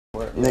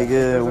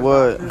Nigga,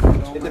 what?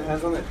 It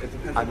depends on it.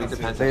 I mean, it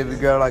depends. Baby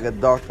girl like a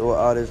doctor with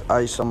all this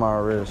ice on my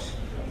wrist.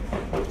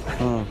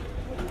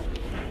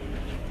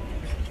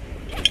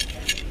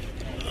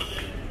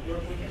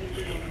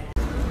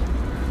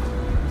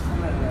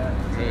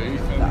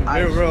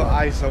 There's real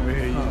ice over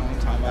here, you know what I'm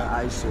talking about?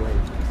 Ice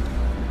wave.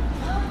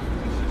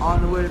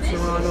 On the way to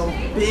Toronto,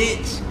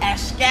 bitch.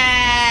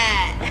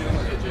 ESKEEETTIT.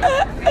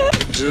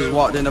 Just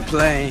walked in the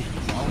plane.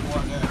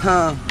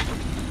 Huh.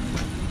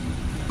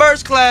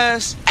 First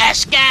class.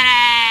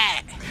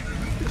 ESKEEETTIT.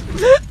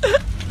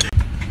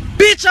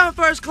 Bitch, I'm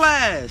first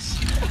class.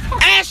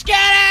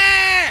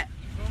 ESKEEETTIT.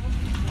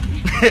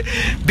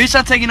 Bitch,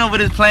 I'm taking over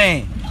this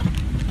plane.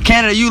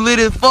 Canada, you lit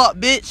as fuck,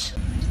 bitch.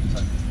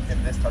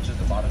 If this touches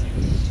the bottom,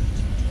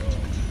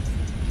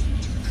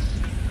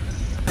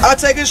 I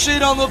take a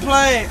shit on the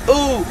plane.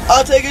 Ooh,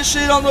 I take a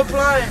shit on the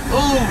plane.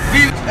 Ooh,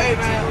 hey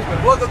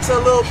man, welcome to a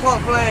Lil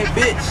Pump plane,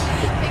 bitch.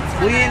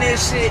 We in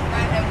this shit.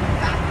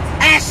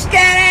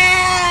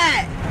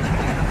 ESKEEETTIT.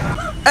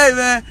 Hey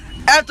man,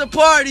 after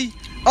party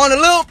on the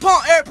Lil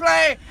Pump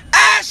airplane.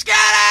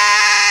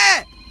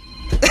 ESKEEETTIT.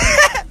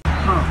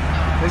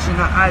 This is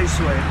not ice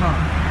way, huh?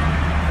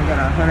 I got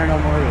 100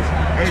 on my wrist,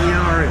 80 on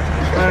my wrist,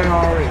 100 on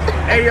my wrist,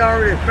 80 on my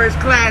wrist, first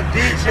class,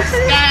 bitch.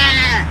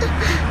 ESKEEETTIT.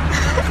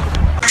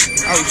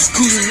 I was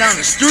cruising down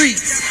the street,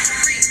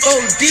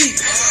 deep.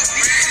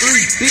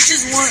 3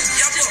 bitches once.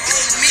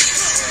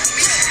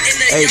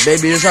 Hey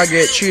baby, this how I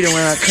get treated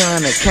when I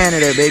come to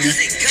Canada, baby.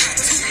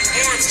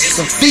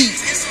 Some feet,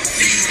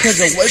 cause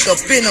I wake up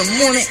in the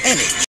morning and it